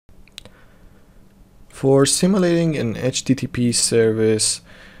For simulating an HTTP service,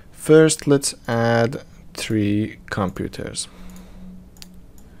 first let's add 3 computers.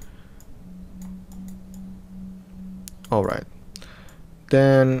 Alright,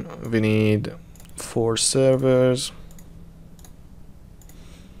 then we need 4 servers.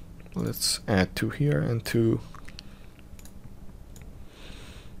 Let's add 2 here and 2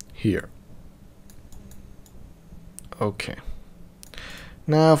 here. Okay.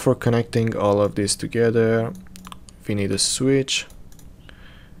 Now for connecting all of this together, we need a switch,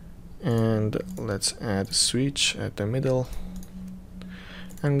 and let's add a switch at the middle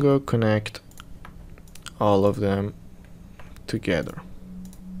and go connect all of them together.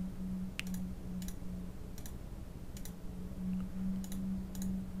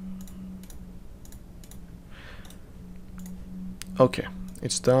 Okay,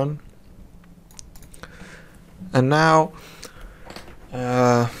 it's done. And now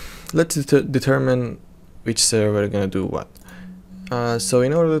let's determine which server is going to do what. So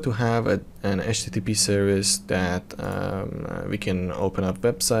in order to have an HTTP service that we can open up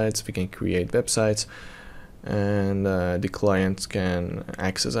websites, we can create websites, and the clients can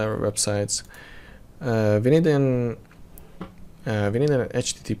access our websites, we need an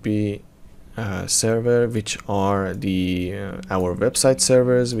HTTP server, which are our website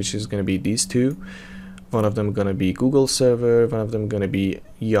servers, which is going to be these 2. One of them going to be Google server, one of them going to be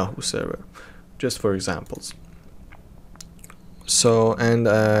Yahoo server, just for examples. So, and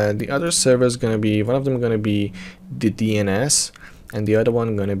the other server is going to be, one of them going to be the DNS, and the other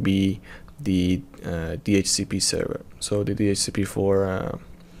one going to be the DHCP server. So the DHCP for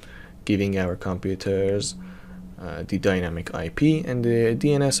giving our computers the dynamic IP, and the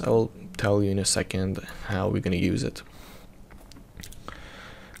DNS I'll tell you in a second how we're going to use it.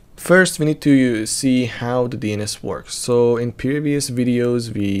 First, we need to see how the DNS works. So in previous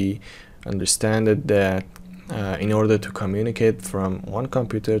videos, we understand that in order to communicate from one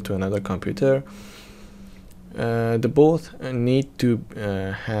computer to another computer, they both need to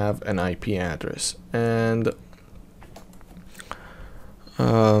have an IP address. And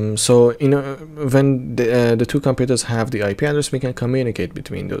so when the 2 computers have the IP address, we can communicate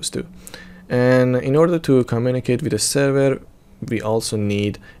between those 2. And in order to communicate with a server, we also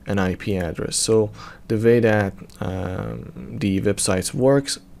need an IP address. So the way that the websites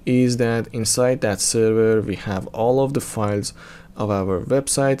works is that inside that server we have all of the files of our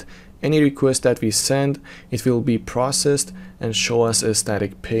website. Any request that we send, it will be processed and show us a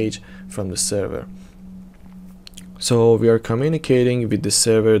static page from the server. So we are communicating with the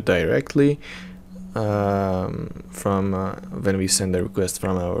server directly from when we send a request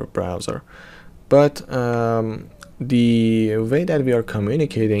from our browser. But the way that we are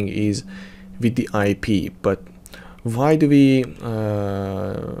communicating is with the IP. But why do we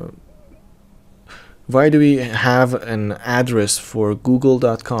have an address for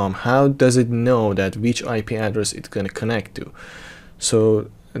google.com? How does it know that which IP address it's going to connect to? So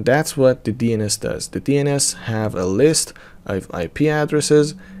that's what the DNS does. The DNS have a list of IP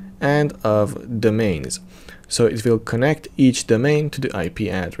addresses and of domains. So it will connect each domain to the IP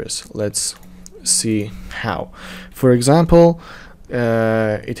address. Let's see how. For example,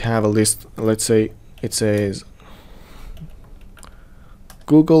 it have a list. Let's say it says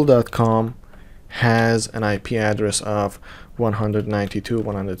google.com has an IP address of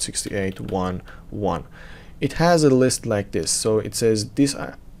 192.168.1.1. It has a list like this. So it says this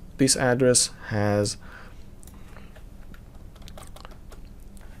address has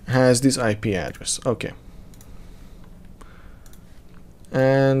this IP address. Okay.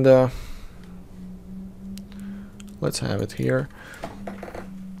 And let's have it here.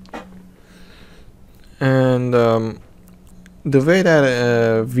 And the way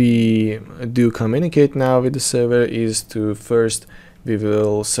that we do communicate now with the server is to first we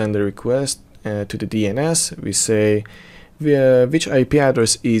will send a request to the DNS. We say which IP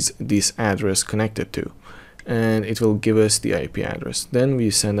address is this address connected to, and it will give us the IP address. Then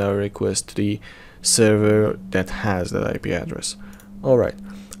we send our request to the server that has that IP address. Alright,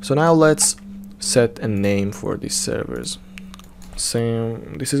 so now let's set a name for these servers.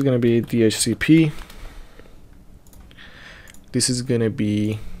 Same, this is going to be DHCP. This is going to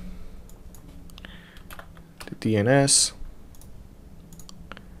be the DNS.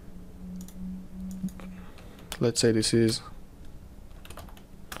 Let's say this is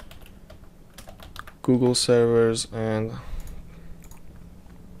Google servers, and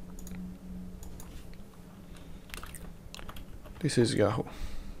this is Yahoo.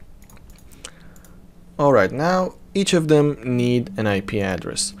 Alright, now each of them need an IP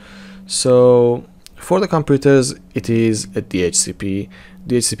address. So For the computers, it is a DHCP.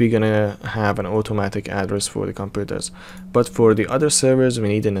 DHCP gonna have an automatic address for the computers, but for the other servers we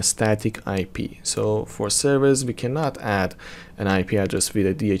need a static IP. So for servers we cannot add an IP address with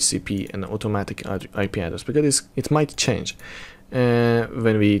a DHCP, an automatic IP address, because it might change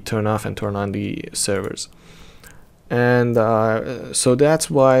when we turn off and turn on the servers. And so that's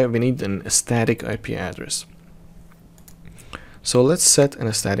why we need a static IP address. So let's set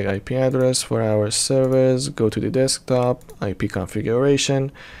a static IP address for our servers. Go to the desktop, IP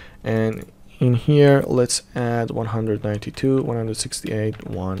configuration, and in here let's add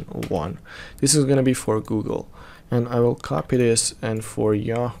 192.168.1.1. This is going to be for Google, and I will copy this, and for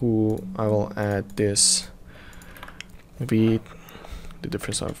Yahoo I will add this, maybe the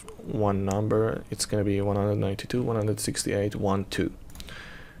difference of one number. It's going to be 192.168.1.2,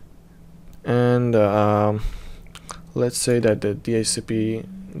 and let's say that the DHCP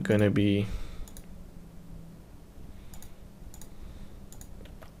gonna be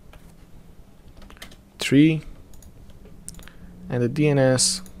three, and the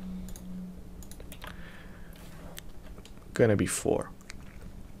DNS gonna be 4.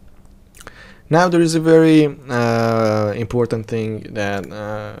 Now there is a very important thing that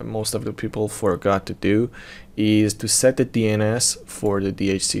most of the people forgot to do, is to set the DNS for the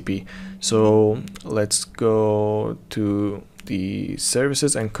DHCP. So let's go to the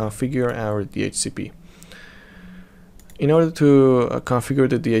services and configure our DHCP. In order to configure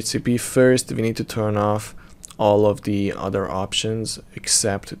the DHCP, first we need to turn off all of the other options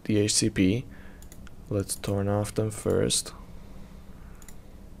except DHCP. Let's turn off them first.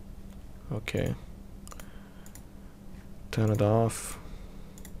 Okay, turn it off,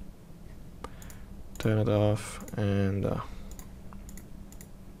 and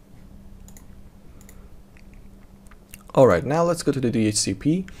alright, now let's go to the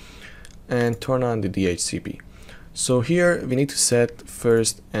DHCP and turn on the DHCP. So here we need to set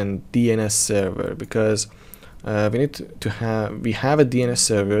first an DNS server, because we have a DNS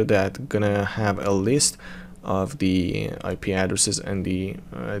server that's gonna have a list of the IP addresses and the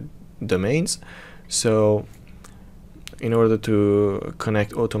domains. So in order to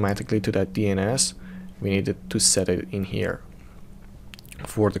connect automatically to that DNS, we needed to set it in here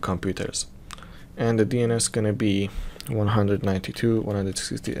for the computers, and the DNS gonna be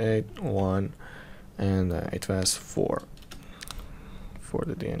 192.168.1, and it was 4 for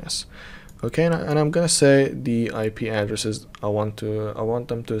the DNS. Okay, and I'm gonna say the IP addresses I want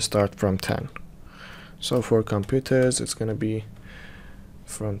them to start from 10. So for computers it's gonna be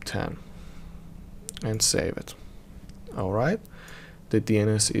from 10, and save it. Alright, the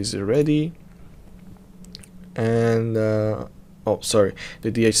DNS is ready, and the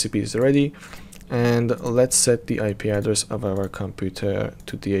DHCP is ready, and let's set the IP address of our computer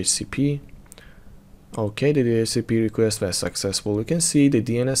to DHCP. Okay, the DHCP request was successful. You can see the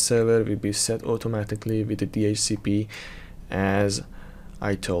DNS server will be set automatically with the DHCP as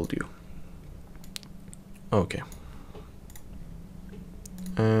I told you. Okay,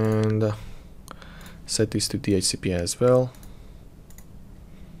 and set this to DHCP as well,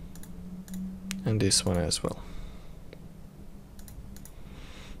 and this one as well.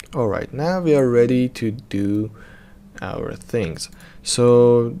 Alright, now we are ready to do our things.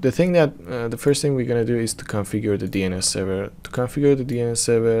 So the first thing we're gonna do is to configure the DNS server. To configure the DNS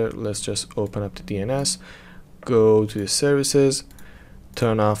server, let's just open up the DNS, go to the services,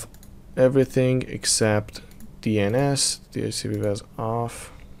 turn off everything except DNS. DHCP was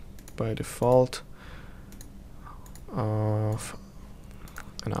off by default, off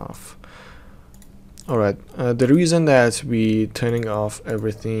and off. Alright, the reason that we turning off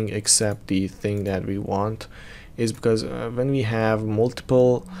everything except the thing that we want is because when we have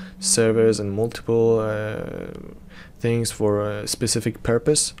multiple servers and multiple things for a specific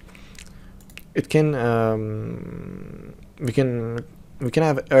purpose, it can we can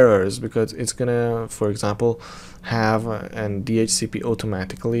have errors, because it's gonna, for example, have an DHCP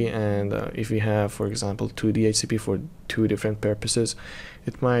automatically, and if we have, for example, 2 DHCP for 2 different purposes,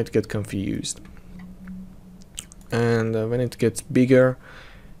 it might get confused. And when it gets bigger,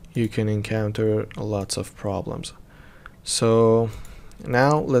 you can encounter lots of problems. So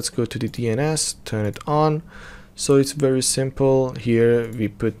now let's go to the DNS, turn it on. So it's very simple. Here we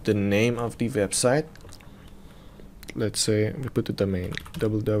put the name of the website. Let's say we put the domain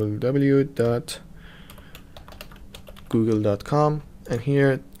www.google.com, and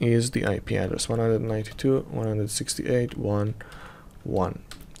here is the IP address 192.168.1.1.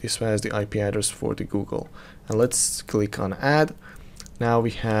 This was the IP address for the Google, and let's click on add. Now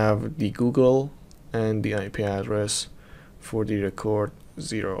we have the Google and the IP address for the record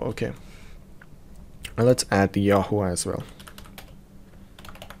 0. Okay, And let's add the Yahoo as well.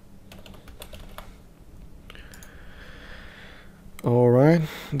 Alright,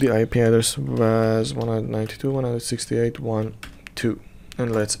 the IP address was 192.168.1.2,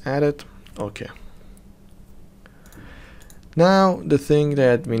 and let's add it. Okay. Now the thing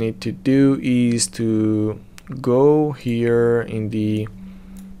that we need to do is to go here in the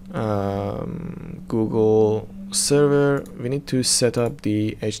Google server. We need to set up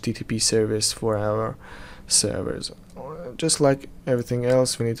the HTTP service for our servers. Just like everything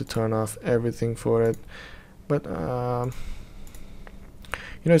else, we need to turn off everything for it, but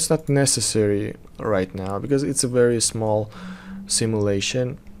you know, it's not necessary right now because it's a very small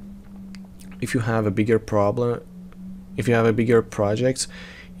simulation. If you have a bigger problem, if you have a bigger projects,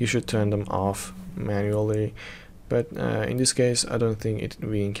 you should turn them off manually, but in this case I don't think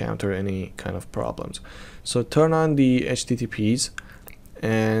we encounter any kind of problems. So turn on the HTTPs,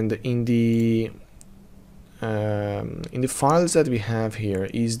 and in the files that we have here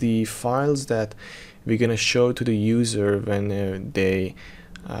is the files that we're gonna show to the user when they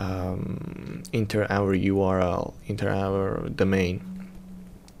enter our URL, enter our domain.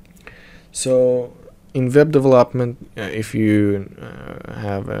 So in web development, if you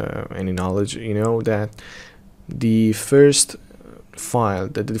have any knowledge, you know that the first file,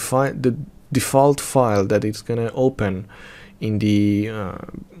 the default file that it's gonna open in the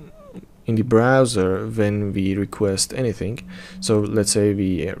browser when we request anything. So let's say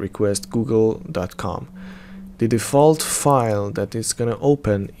we request google.com. The default file that it's gonna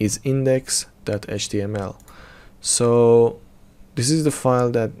open is index.html. So this is the file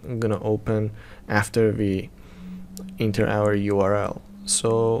that I'm gonna open after we enter our URL.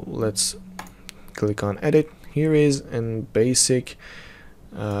 So let's click on edit. Here is a basic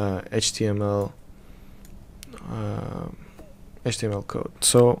HTML code.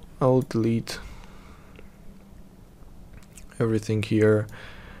 So I'll delete everything here,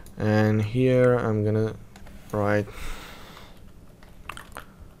 and here I'm gonna write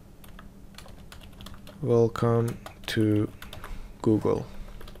welcome to Google.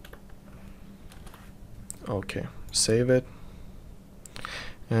 Okay, save it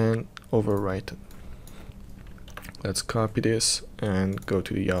and overwrite it. Let's copy this and go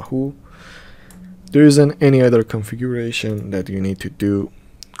to the Yahoo. There isn't any other configuration that you need to do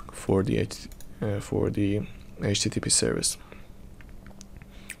for the HTTP service.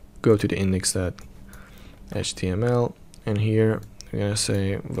 Go to the index.html, and here I'm gonna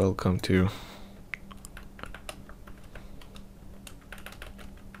say welcome to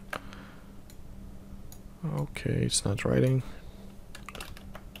okay, it's not writing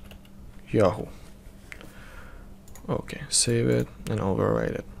Yahoo. Okay, save it and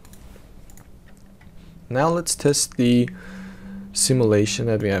overwrite it. Now let's test the simulation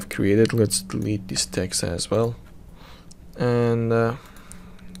that we have created. Let's delete this text as well, and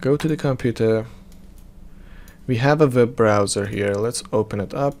go to the computer. We have a web browser here. Let's open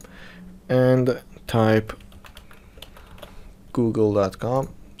it up and type google.com.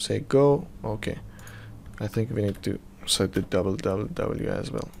 Say go. Okay, I think we need to set the www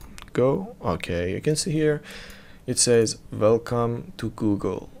as well. Go. Okay, you can see here it says welcome to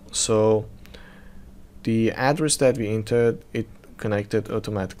Google. So the address that we entered, it connected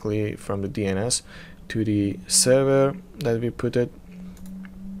automatically from the DNS to the server that we put it,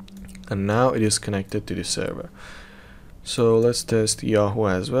 and now it is connected to the server. So let's test Yahoo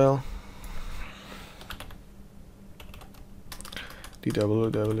as well. The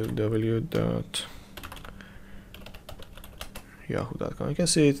www.yahoo.com. You can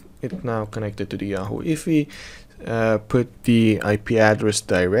see it now connected to the Yahoo. If we put the IP address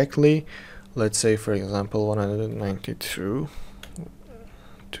directly, let's say for example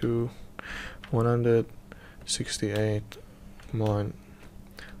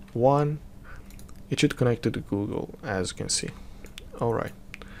 192.168.1, it should connect to the Google, as you can see. Alright,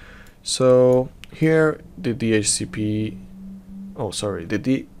 so here the DHCP,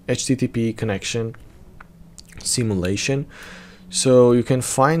 the HTTP connection simulation. So you can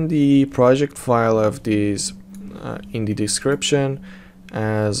find the project file of these in the description,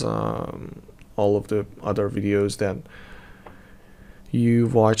 as all of the other videos that you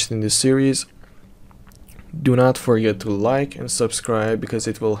watched in this series. Do not forget to like and subscribe, because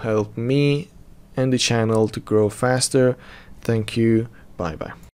it will help me and the channel to grow faster. Thank you. Bye bye.